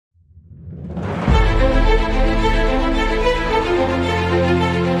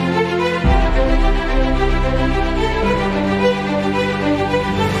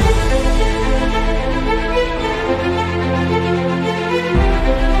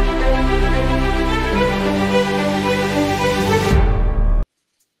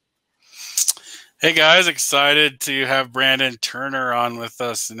Hey guys, excited to have Brandon Turner on with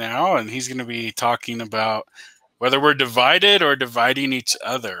us now, and he's going to be talking about whether we're divided or dividing each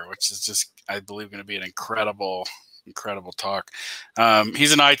other, which is just, I believe, going to be an incredible talk.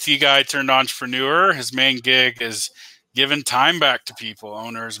 He's an IT guy turned entrepreneur. His main gig is giving time back to people,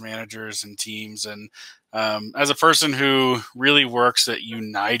 owners, managers, and teams. And as a person who really works at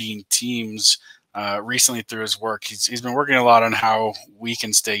uniting teams, recently through his work, he's been working a lot on how we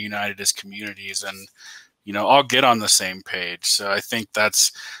can stay united as communities and all get on the same page. So I think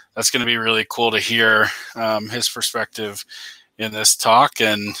that's going to be really cool to hear his perspective in this talk.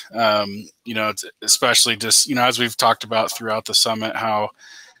 And it's especially just as we've talked about throughout the summit, how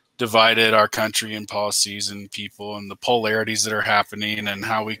divided our country and policies and people and the polarities that are happening, and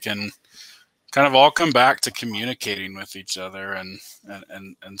how we can kind of all come back to communicating with each other and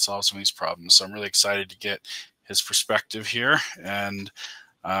solve some of these problems. So I'm really excited to get his perspective here. And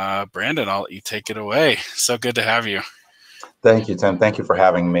Brandon, I'll let you take it away. So good to have you. Thank you, Tim. Thank you for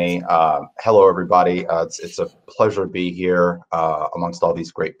having me. Hello, everybody. It's a pleasure to be here amongst all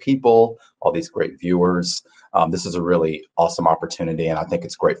these great people, all these great viewers. This is a really awesome opportunity, and I think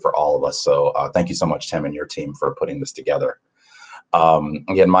it's great for all of us. So thank you so much, Tim, and your team for putting this together.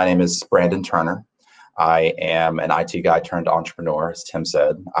 Again, my name is Brandon Turner. I am an IT guy turned entrepreneur, as Tim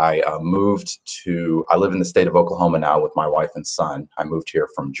said. I live in the state of Oklahoma now with my wife and son. I moved here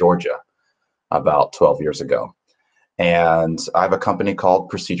from Georgia about 12 years ago. And I have a company called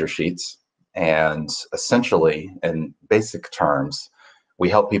Procedure Sheets. And essentially, in basic terms, we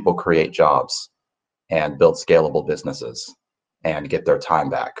help people create jobs and build scalable businesses and get their time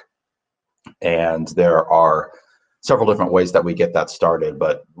back. And there are several different ways that we get that started,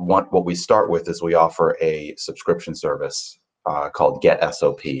 but what we start with is we offer a subscription service called Get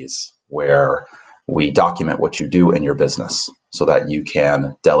SOPs, where we document what you do in your business so that you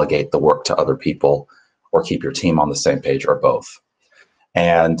can delegate the work to other people or keep your team on the same page, or both.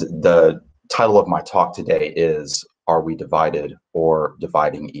 And the title of my talk today is, Are we divided or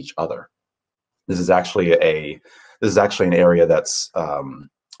dividing each other? This is actually an area that's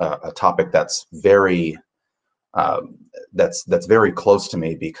a topic that's very very close to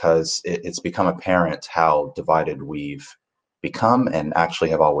me, because it's become apparent how divided we've become and actually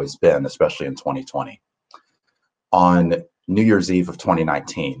have always been, especially in 2020. On New Year's Eve of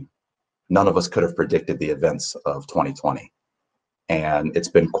 2019, none of us could have predicted the events of 2020. And it's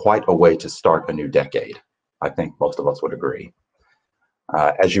been quite a way to start a new decade. I think most of us would agree.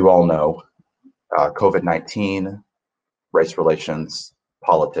 As you all know, COVID-19, race relations,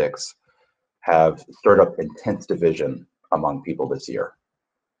 politics, have stirred up intense division among people this year.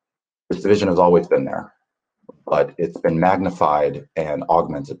 This division has always been there, but it's been magnified and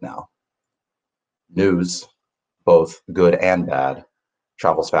augmented now. News, both good and bad,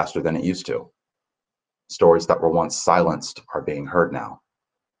 travels faster than it used to. Stories that were once silenced are being heard now.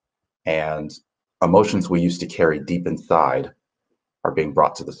 And emotions we used to carry deep inside are being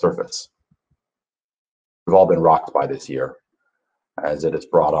brought to the surface. We've all been rocked by this year, as it has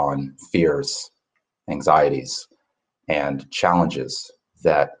brought on fears, anxieties, and challenges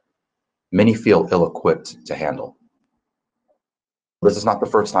that many feel ill-equipped to handle. This is not the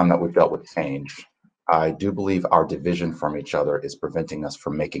first time that we've dealt with change. I do believe our division from each other is preventing us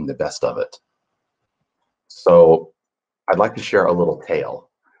from making the best of it. So I'd like to share a little tale.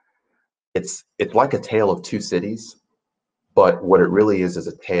 It's like a tale of two cities, but what it really is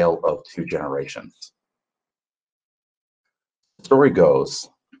a tale of two generations. The story goes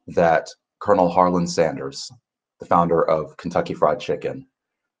that Colonel Harlan Sanders, the founder of Kentucky Fried Chicken,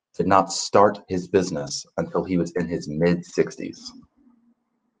 did not start his business until he was in his mid-60s.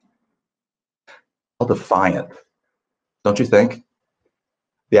 How defiant, don't you think?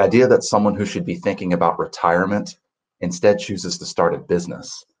 The idea that someone who should be thinking about retirement instead chooses to start a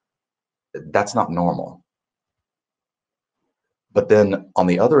business, that's not normal. But then on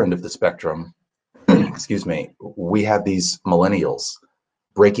the other end of the spectrum, excuse me, we have these millennials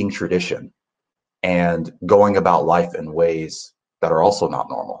breaking tradition and going about life in ways that are also not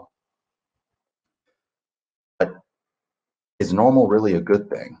normal. But is normal really a good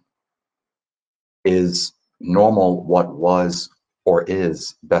thing? Is normal what was or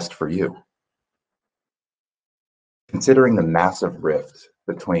is best for you? Considering the massive rift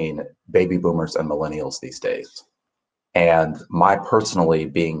between baby boomers and millennials these days, and my personally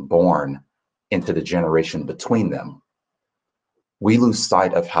being born into the generation between them, we lose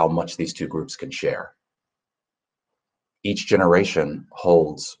sight of how much these two groups can share. Each generation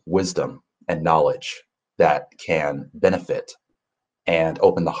holds wisdom and knowledge that can benefit and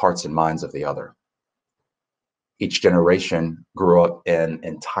open the hearts and minds of the other. Each generation grew up in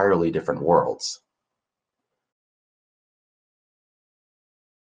entirely different worlds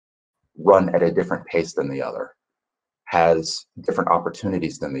run at a different pace than the other, has different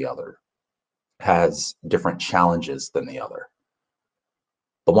opportunities than the other, has different challenges than the other.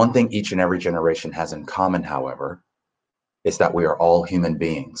 The one thing each and every generation has in common, however, is that we are all human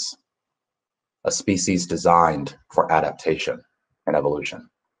beings, a species designed for adaptation and evolution.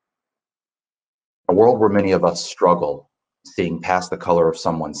 A world where many of us struggle seeing past the color of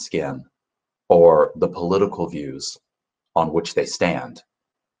someone's skin or the political views on which they stand.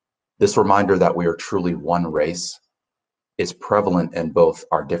 This reminder that we are truly one race is prevalent in both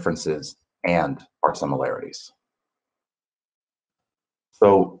our differences and our similarities.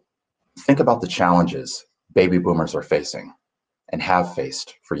 So think about the challenges baby boomers are facing and have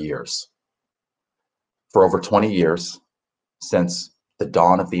faced for years. For over 20 years, since the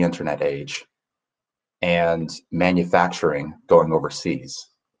dawn of the internet age and manufacturing going overseas,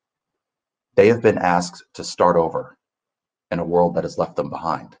 they have been asked to start over in a world that has left them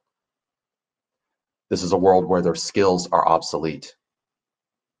behind. This is a world where their skills are obsolete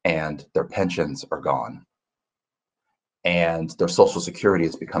and their pensions are gone and their social security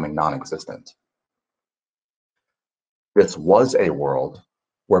is becoming non-existent. This was a world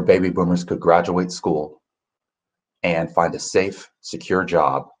where baby boomers could graduate school and find a safe, secure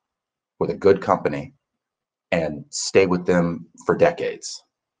job with a good company and stay with them for decades.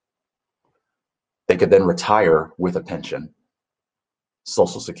 They could then retire with a pension,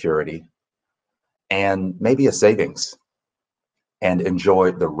 social security, and maybe a savings and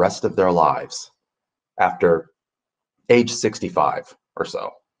enjoy the rest of their lives after age 65 or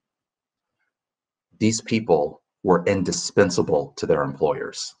so. These people were indispensable to their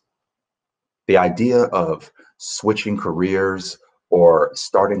employers. The idea of switching careers or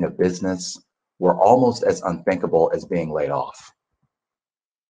starting a business were almost as unthinkable as being laid off.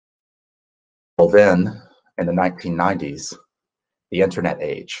 Well, then, in the 1990s, the internet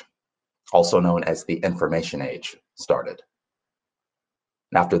age, also known as the information age, started.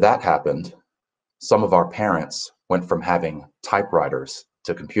 And after that happened, some of our parents went from having typewriters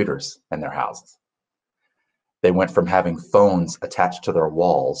to computers in their houses. They went from having phones attached to their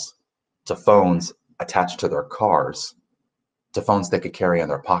walls to phones attached to their cars to phones they could carry in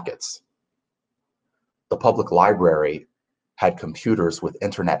their pockets. The public library had computers with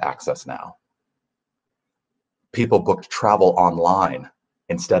internet access now. People booked travel online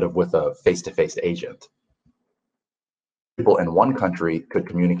instead of with a face-to-face agent. People in one country could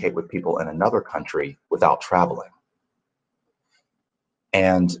communicate with people in another country without traveling.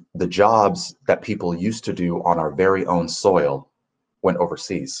 And the jobs that people used to do on our very own soil went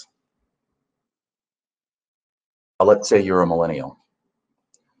overseas. Now, let's say you're a millennial.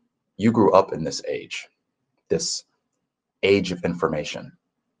 You grew up in this age of information.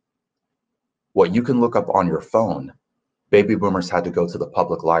 What you can look up on your phone, baby boomers had to go to the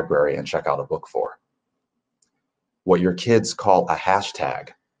public library and check out a book for. What your kids call a hashtag,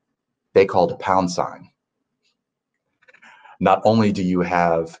 they called a pound sign. Not only do you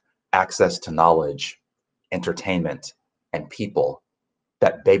have access to knowledge, entertainment, and people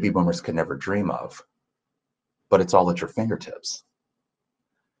that baby boomers could never dream of, but it's all at your fingertips.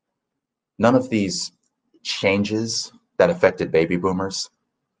 None of these changes that affected baby boomers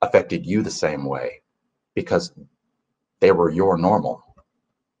affected you the same way because they were your normal.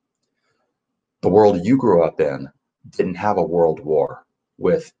 The world you grew up in didn't have a world war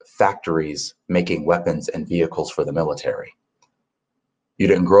with factories making weapons and vehicles for the military. You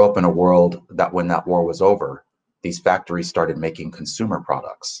didn't grow up in a world that when that war was over, these factories started making consumer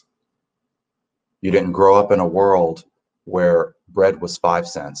products. You didn't grow up in a world where bread was 5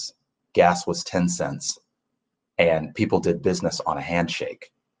 cents, gas was 10 cents, and people did business on a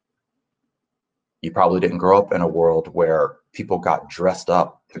handshake. You probably didn't grow up in a world where people got dressed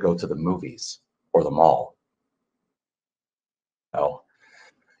up to go to the movies or the mall. No,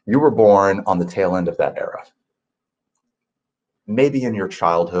 you were born on the tail end of that era. Maybe in your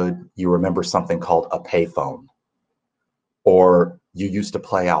childhood, you remember something called a payphone, or you used to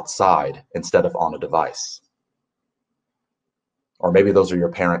play outside instead of on a device. Or maybe those are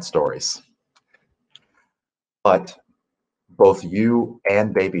your parents' stories. But both you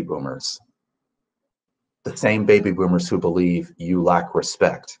and baby boomers, the same baby boomers who believe you lack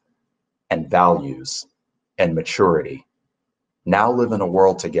respect and values and maturity, now live in a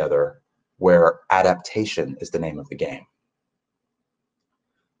world together where adaptation is the name of the game.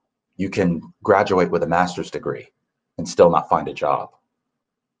 You can graduate with a master's degree and still not find a job.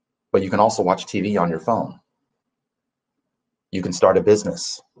 But you can also watch TV on your phone. You can start a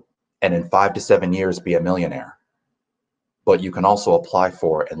business and in 5 to 7 years be a millionaire. But you can also apply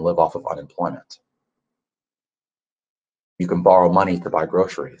for and live off of unemployment. You can borrow money to buy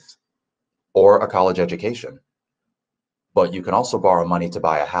groceries. or a college education. But you can also borrow money to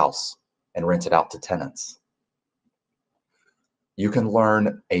buy a house and rent it out to tenants. You can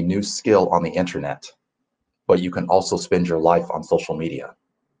learn a new skill on the internet, but you can also spend your life on social media.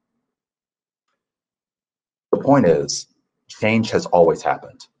 The point is, change has always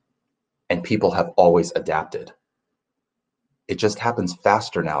happened, and people have always adapted. It just happens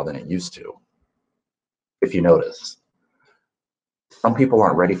faster now than it used to. If you notice, some people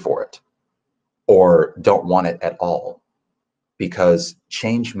aren't ready for it or don't want it at all, because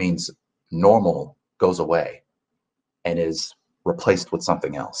change means normal goes away and is replaced with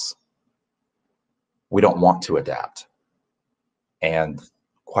something else. We don't want to adapt. And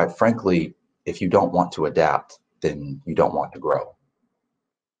quite frankly, if you don't want to adapt, then you don't want to grow.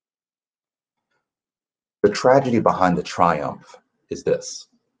 The tragedy behind the triumph is this: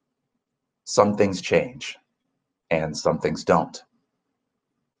 some things change and some things don't.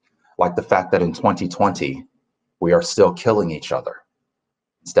 Like the fact that in 2020, we are still killing each other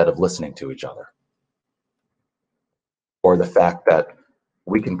instead of listening to each other. Or the fact that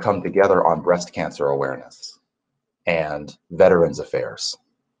we can come together on breast cancer awareness and veterans affairs,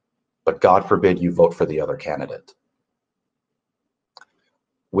 but God forbid you vote for the other candidate.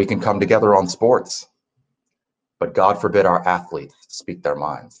 We can come together on sports, but God forbid our athletes speak their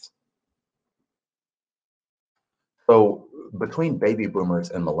minds. So between baby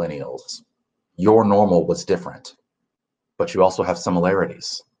boomers and millennials, your normal was different, but you also have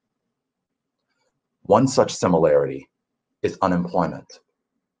similarities. One such similarity is unemployment.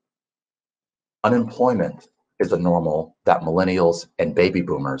 Unemployment is a normal that millennials and baby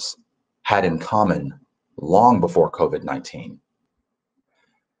boomers had in common long before COVID-19.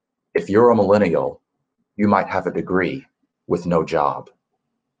 If you're a millennial, you might have a degree with no job.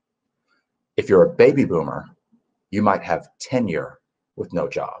 If you're a baby boomer, you might have tenure with no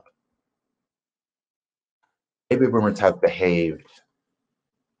job. Baby boomers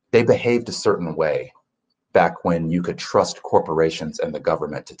they behaved a certain way back when you could trust corporations and the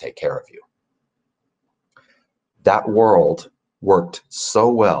government to take care of you. That world worked so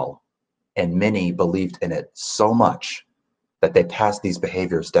well, and many believed in it so much that they passed these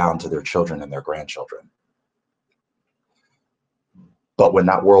behaviors down to their children and their grandchildren. But when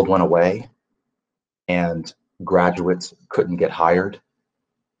that world went away and graduates couldn't get hired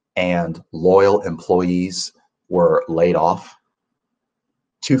and loyal employees were laid off,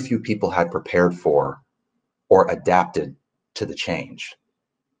 too few people had prepared for or adapted to the change.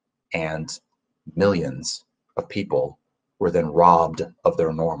 And millions of people were then robbed of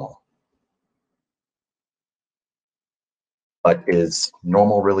their normal. But is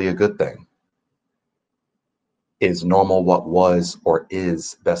normal really a good thing? Is normal what was or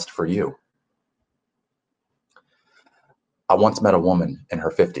is best for you? I once met a woman in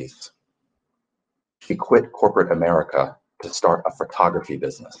her 50s. She quit corporate America to start a photography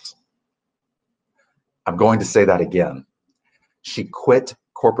business. I'm going to say that again. She quit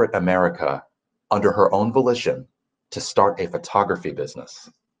corporate America under her own volition to start a photography business.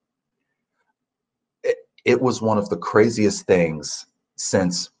 It was one of the craziest things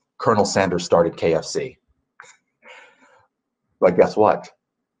since Colonel Sanders started KFC. But guess what?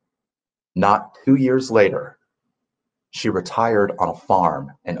 Not 2 years later, she retired on a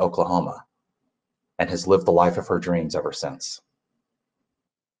farm in Oklahoma and has lived the life of her dreams ever since.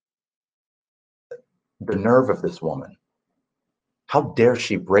 The nerve of this woman. How dare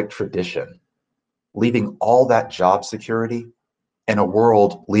she break tradition, leaving all that job security in a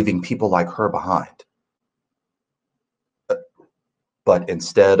world leaving people like her behind? But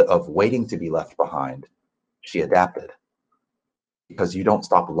instead of waiting to be left behind, she adapted. Because you don't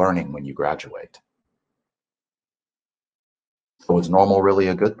stop learning when you graduate. So is normal really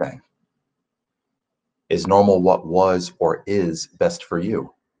a good thing? Is normal what was or is best for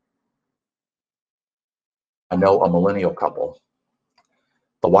you? I know a millennial couple.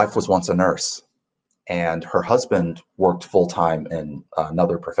 The wife was once a nurse, and her husband worked full-time in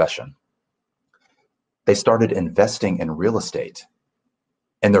another profession. They started investing in real estate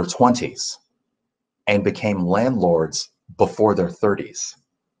in their 20s and became landlords before their 30s.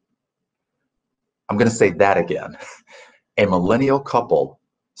 I'm going to say that again. A millennial couple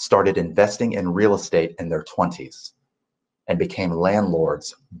started investing in real estate in their 20s and became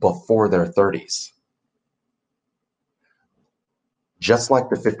landlords before their 30s. Just like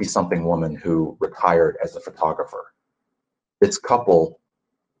the 50-something woman who retired as a photographer, this couple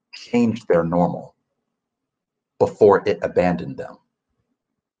changed their normal before it abandoned them.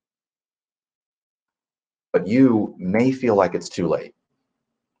 But you may feel like it's too late.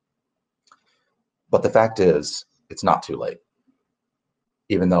 But the fact is, it's not too late.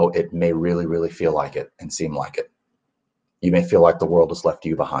 even though it may really, really feel like it and seem like it. You may feel like the world has left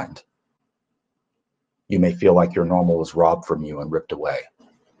you behind. You may feel like your normal was robbed from you and ripped away.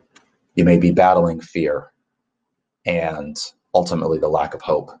 You may be battling fear and ultimately the lack of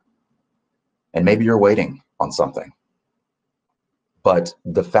hope. And maybe you're waiting on something. But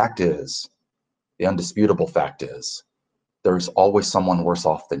the fact is, the undisputable fact is, there's always someone worse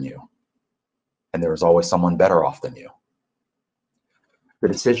off than you. And there's always someone better off than you. The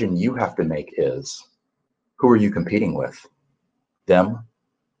decision you have to make is, who are you competing with? Them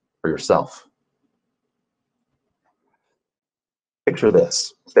or yourself? Picture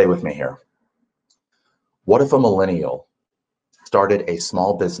this. Stay with me here. What if a millennial started a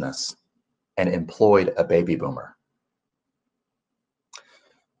small business and employed a baby boomer?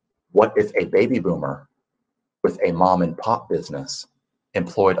 What if a baby boomer with a mom and pop business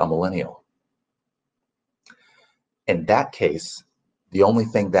employed a millennial? In that case, the only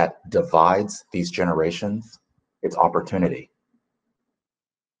thing that divides these generations is opportunity.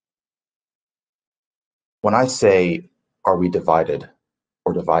 When I say, are we divided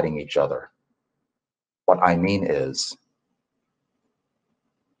or dividing each other? What I mean is,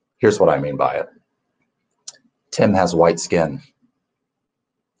 here's what I mean by it. Tim has white skin.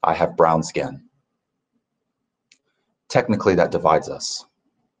 I have brown skin. Technically, that divides us.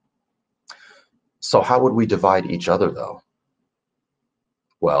 So how would we divide each other, though?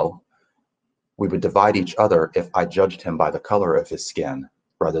 Well, we would divide each other if I judged him by the color of his skin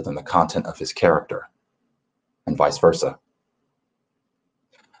rather than the content of his character, and vice versa.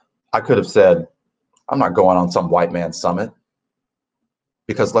 I could have said, I'm not going on some white man summit,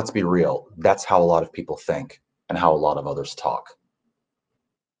 because let's be real, that's how a lot of people think and how a lot of others talk.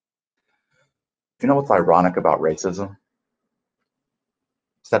 You know what's ironic about racism?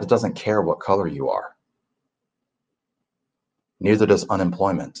 It's that it doesn't care what color you are. Neither does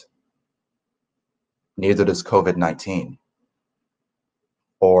unemployment. Neither does COVID-19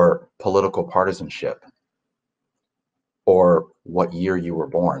 or political partisanship or what year you were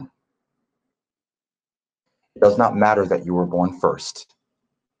born. It does not matter that you were born first,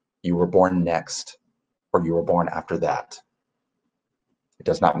 you were born next, or you were born after that. It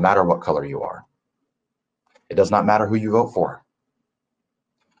does not matter what color you are. It does not matter who you vote for.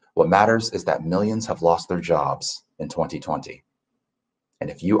 What matters is that millions have lost their jobs in 2020. And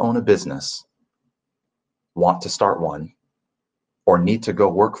if you own a business, want to start one, or need to go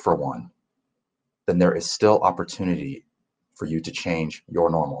work for one, then there is still opportunity for you to change your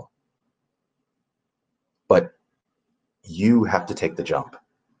normal. But you have to take the jump.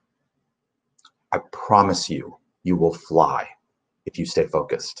 I promise you, you will fly if you stay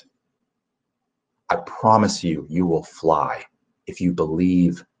focused. I promise you, you will fly if you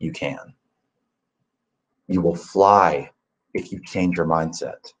believe you can. You will fly if you change your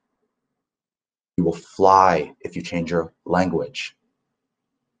mindset. You will fly if you change your language.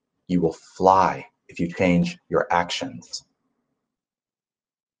 You will fly if you change your actions.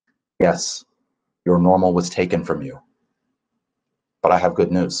 Yes, your normal was taken from you, but I have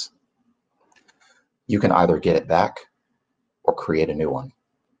good news. You can either get it back or create a new one.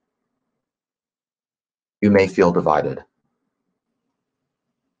 You may feel divided,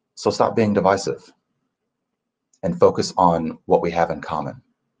 so stop being divisive and focus on what we have in common.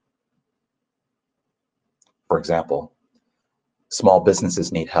 For example, small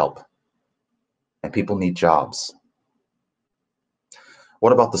businesses need help and people need jobs.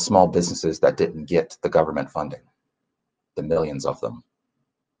 What about the small businesses that didn't get the government funding, the millions of them?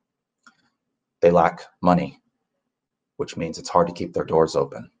 They lack money, which means it's hard to keep their doors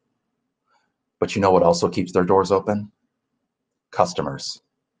open. But you know what also keeps their doors open? Customers.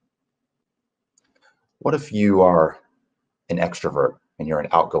 What if you are an extrovert and you're an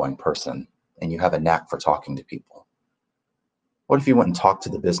outgoing person and you have a knack for talking to people? What if you went and talked to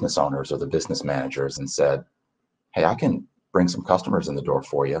the business owners or the business managers and said, hey, I can bring some customers in the door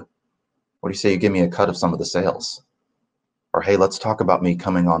for you. What do you say you give me a cut of some of the sales? Or, hey, let's talk about me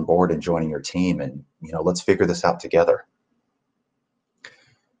coming on board and joining your team and, let's figure this out together.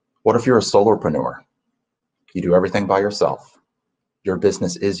 What if you're a solopreneur? You do everything by yourself. Your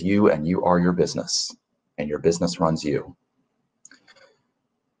business is you and you are your business and your business runs you.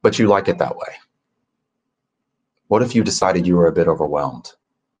 But you like it that way. What if you decided you were a bit overwhelmed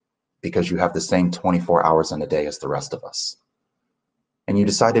because you have the same 24 hours in a day as the rest of us? And you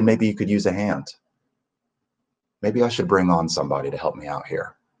decided maybe you could use a hand. Maybe I should bring on somebody to help me out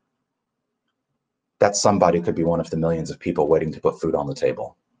here. That somebody could be one of the millions of people waiting to put food on the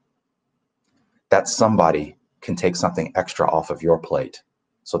table. That somebody can take something extra off of your plate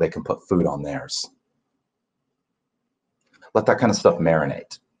so they can put food on theirs. Let that kind of stuff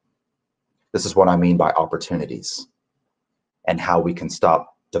marinate. This is what I mean by opportunities and how we can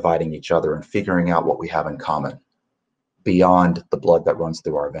stop dividing each other and figuring out what we have in common beyond the blood that runs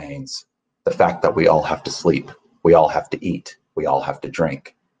through our veins. The fact that we all have to sleep, we all have to eat, we all have to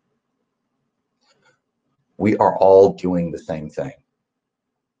drink. We are all doing the same thing,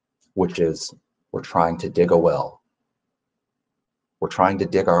 which is we're trying to dig a well. We're trying to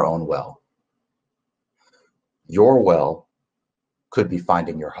dig our own well. Your well could be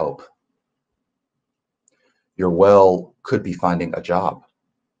finding your hope. Your well could be finding a job.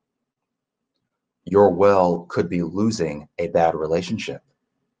 Your well could be losing a bad relationship.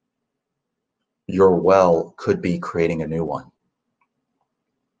 Your well could be creating a new one.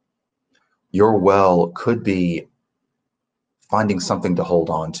 Your well could be finding something to hold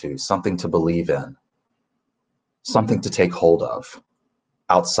on to, something to believe in, something to take hold of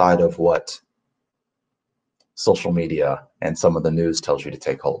outside of what social media and some of the news tells you to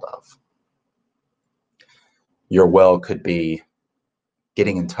take hold of. Your well could be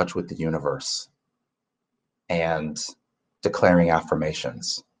getting in touch with the universe and declaring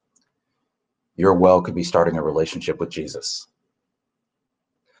affirmations. Your well could be starting a relationship with Jesus.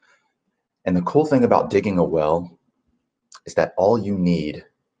 And the cool thing about digging a well is that all you need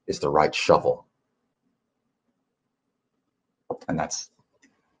is the right shovel. And that's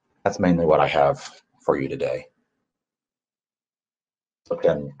mainly what I have for you today.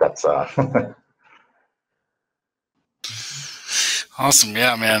 Again, that's Awesome.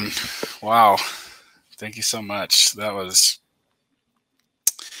 Yeah, man. Wow. Thank you so much. That was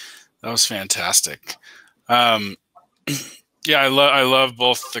fantastic. Yeah, I love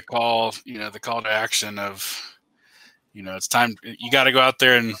both the call, the call to action of, it's time. You got to go out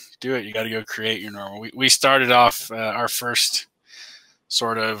there and do it. You got to go create your normal. We started off our first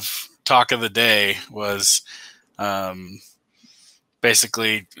sort of talk of the day was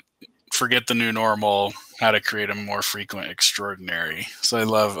basically forget the new normal, how to create a more frequent extraordinary. So I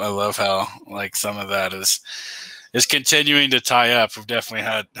love how like some of that is continuing to tie up. We've definitely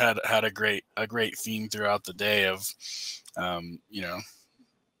had a great theme throughout the day of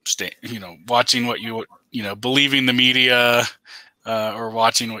watching what believing the media or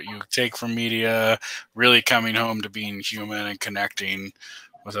watching what you take from media, really coming home to being human and connecting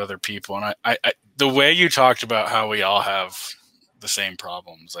with other people. And I the way you talked about how we all have the same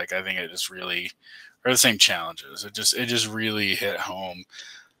problems, like I think it just really, or the same challenges. It just really hit home.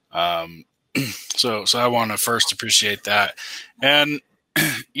 So I want to first appreciate that. And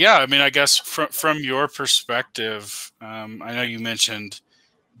yeah, I mean, I guess from your perspective, I know you mentioned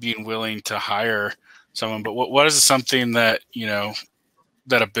being willing to hire someone, but what is something that,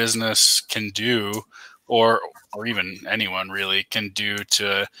 that a business can do, or even anyone really can do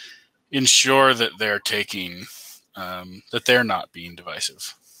to ensure that they're taking, that they're not being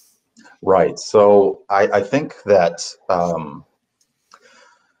divisive? Right. So I think that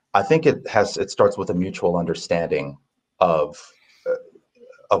it starts with a mutual understanding of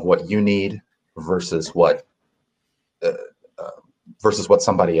what you need versus what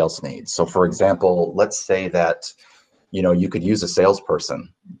somebody else needs. So for example, let's say that you could use a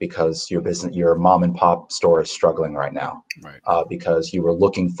salesperson because your mom and pop store is struggling right now, right? Because you were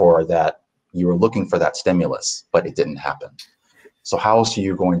looking for that stimulus, but it didn't happen. So how else are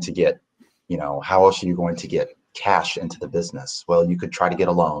you going to get cash into the business? Well, you could try to get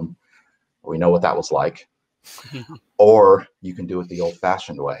a loan. We know what that was like. Or you can do it the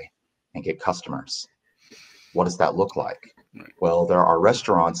old-fashioned way and get customers. What does that look like? Right. Well, there are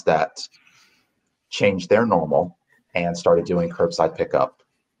restaurants that changed their normal and started doing curbside pickup.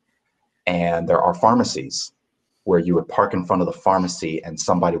 And there are pharmacies where you would park in front of the pharmacy and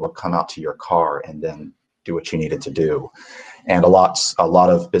somebody would come out to your car and then do what you needed to do. And a lot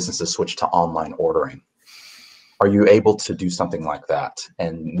of businesses switched to online ordering. Are you able to do something like that?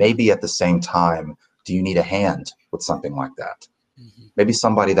 And maybe at the same time, do you need a hand with something like that? Mm-hmm. Maybe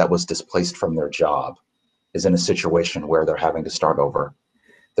somebody that was displaced from their job is in a situation where they're having to start over.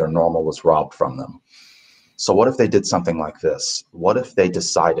 Their normal was robbed from them. So what if they did something like this? What if they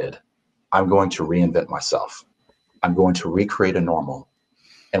decided, I'm going to reinvent myself. I'm going to recreate a normal.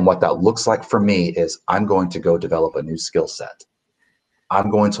 And what that looks like for me is I'm going to go develop a new skill set.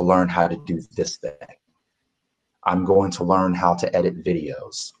 I'm going to learn how to do this thing. I'm going to learn how to edit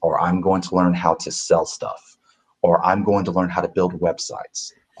videos, or I'm going to learn how to sell stuff, or I'm going to learn how to build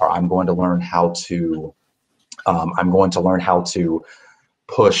websites, or I'm going to learn how to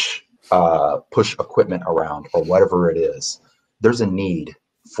push equipment around, or whatever it is. There's a need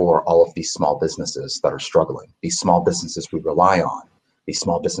for all of these small businesses that are struggling, these small businesses we rely on, these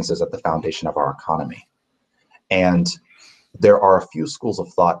small businesses at the foundation of our economy. And there are a few schools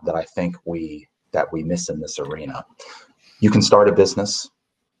of thought that I think we miss in this arena. You can start a business.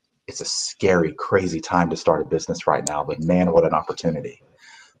 It's a scary, crazy time to start a business right now, but man, what an opportunity.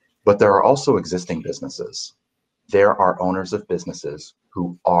 But there are also existing businesses. There are owners of businesses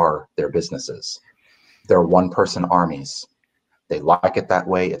who are their businesses. They're one-person armies. They like it that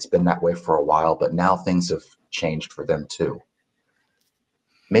way. It's been that way for a while, but now things have changed for them too.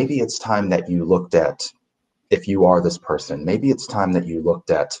 Maybe it's time that you looked at, if you are this person, maybe it's time that you looked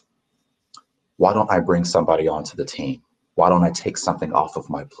at, why don't I bring somebody onto the team? Why don't I take something off of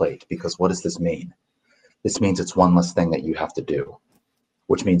my plate? Because what does this mean? This means it's one less thing that you have to do,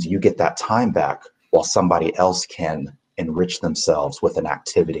 which means you get that time back while somebody else can enrich themselves with an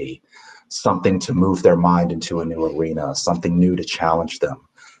activity, something to move their mind into a new arena, something new to challenge them,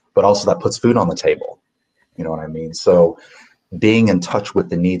 but also that puts food on the table. You know what I mean? So being in touch with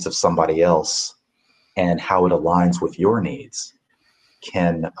the needs of somebody else and how it aligns with your needs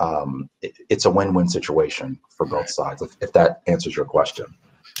can, it's a win-win situation for both sides, if that answers your question.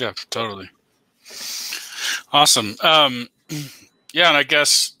 Yeah, totally. Awesome. Yeah, and I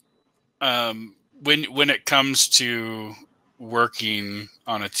guess when it comes to working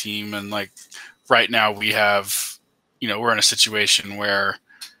on a team, and like right now we have, we're in a situation where,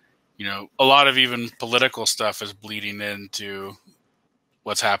 a lot of even political stuff is bleeding into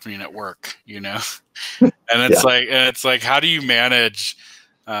what's happening at work, and it's like, how do you manage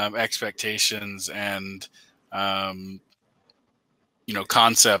expectations and,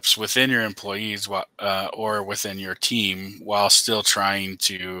 concepts within your employees or within your team while still trying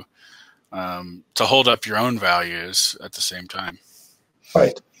to hold up your own values at the same time.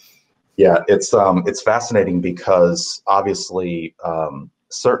 Right. Yeah, it's fascinating because obviously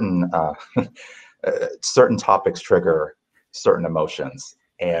certain topics trigger certain emotions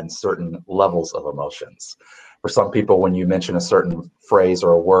and certain levels of emotions. For some people, when you mention a certain phrase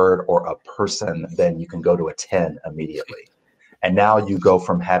or a word or a person, then you can go to a 10 immediately. And now you go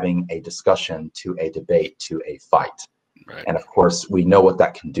from having a discussion to a debate to a fight. Right. And of course, we know what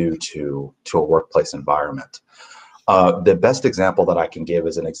that can do to a workplace environment. The best example that I can give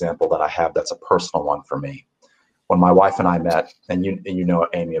is an example that I have that's a personal one for me. When my wife and I met, and you know,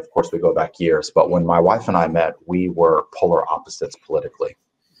 Amy, of course, we go back years, but when my wife and I met, we were polar opposites politically.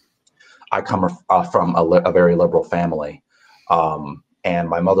 I come from a very liberal family, and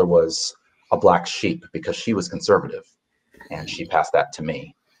my mother was a black sheep because she was conservative, and she passed that to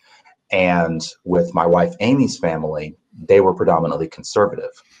me. And with my wife Amy's family, they were predominantly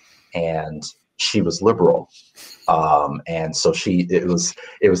conservative, and she was liberal. And so it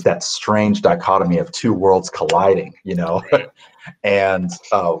was that strange dichotomy of two worlds colliding, and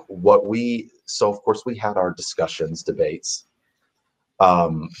so of course we had our discussions, debates,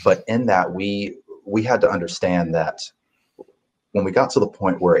 but in that we had to understand that when we got to the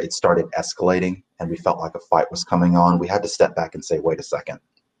point where it started escalating and we felt like a fight was coming on, we had to step back and say, wait a second.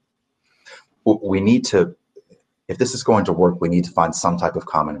 We need to, if this is going to work, we need to find some type of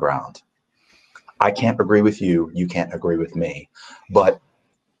common ground. I can't agree with you, you can't agree with me, but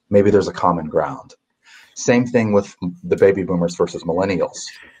maybe there's a common ground. Same thing with the baby boomers versus millennials.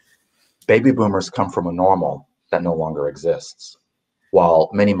 Baby boomers come from a normal that no longer exists, while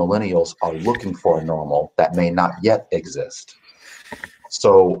many millennials are looking for a normal that may not yet exist.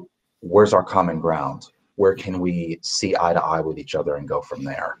 So where's our common ground? Where can we see eye to eye with each other and go from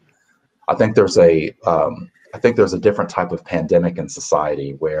there? I think there's a different type of pandemic in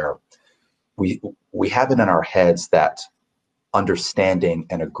society where we have it in our heads that understanding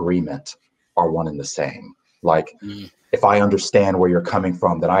and agreement are one and the same. Like, if I understand where you're coming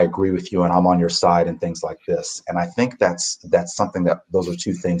from, then I agree with you and I'm on your side and things like this. And I think that's something those are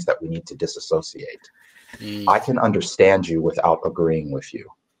two things that we need to disassociate. I can understand you without agreeing with you.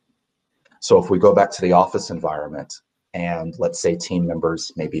 So if we go back to the office environment and let's say team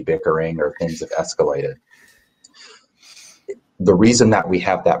members may be bickering or things have escalated, the reason that we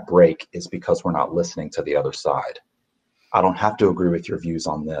have that break is because we're not listening to the other side. I don't have to agree with your views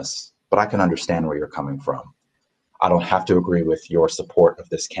on this, but I can understand where you're coming from. I don't have to agree with your support of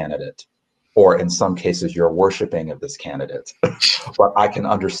this candidate, or in some cases, your worshiping of this candidate, but I can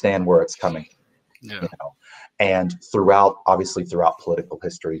understand where it's coming. Yeah. And obviously throughout political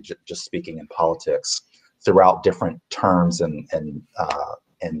history, just speaking in politics, throughout different terms and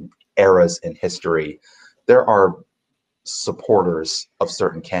eras in history, there are supporters of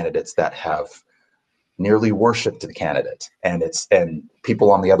certain candidates that have nearly worshipped the candidate, and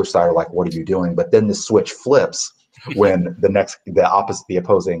people on the other side are like, what are you doing? But then the switch flips when the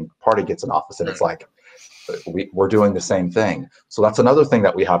opposing party gets in office, and it's like, we're doing the same thing. So that's another thing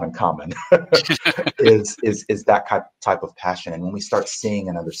that we have in common is that type of passion. And when we start seeing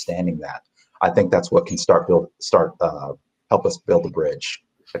and understanding that, I think that's what can help us build the bridge,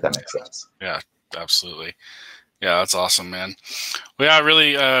 if that makes sense. Yeah, absolutely. Yeah, that's awesome, man. Well, yeah, I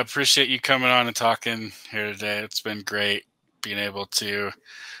really appreciate you coming on and talking here today. It's been great being able to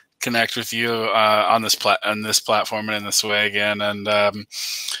connect with you on this platform and in this way again. And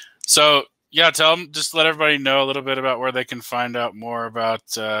so, yeah, just let everybody know a little bit about where they can find out more about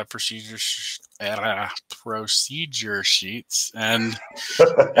procedure sheets and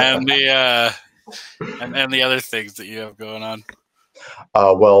the other things that you have going on.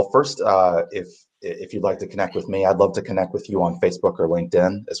 Well, first, if you'd like to connect with me, I'd love to connect with you on Facebook or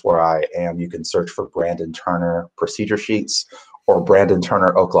LinkedIn. Is where I am. You can search for Brandon Turner Procedure Sheets or Brandon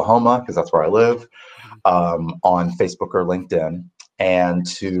Turner, Oklahoma, because that's where I live, on Facebook or LinkedIn. And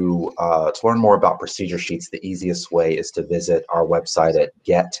to learn more about procedure sheets, the easiest way is to visit our website at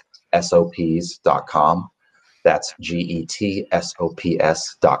getsops.com. That's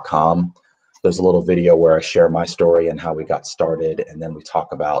getsops.com. There's a little video where I share my story and how we got started, and then we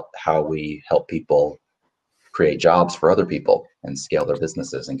talk about how we help people create jobs for other people and scale their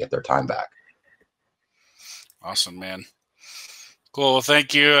businesses and get their time back. Awesome, man. Cool. Well,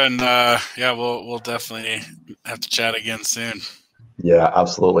 thank you, and yeah, we'll definitely have to chat again soon. Yeah,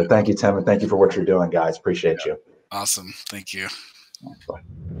 absolutely. Thank you, Tim, and thank you for what you're doing, guys. Appreciate you. Awesome. Thank you. Bye.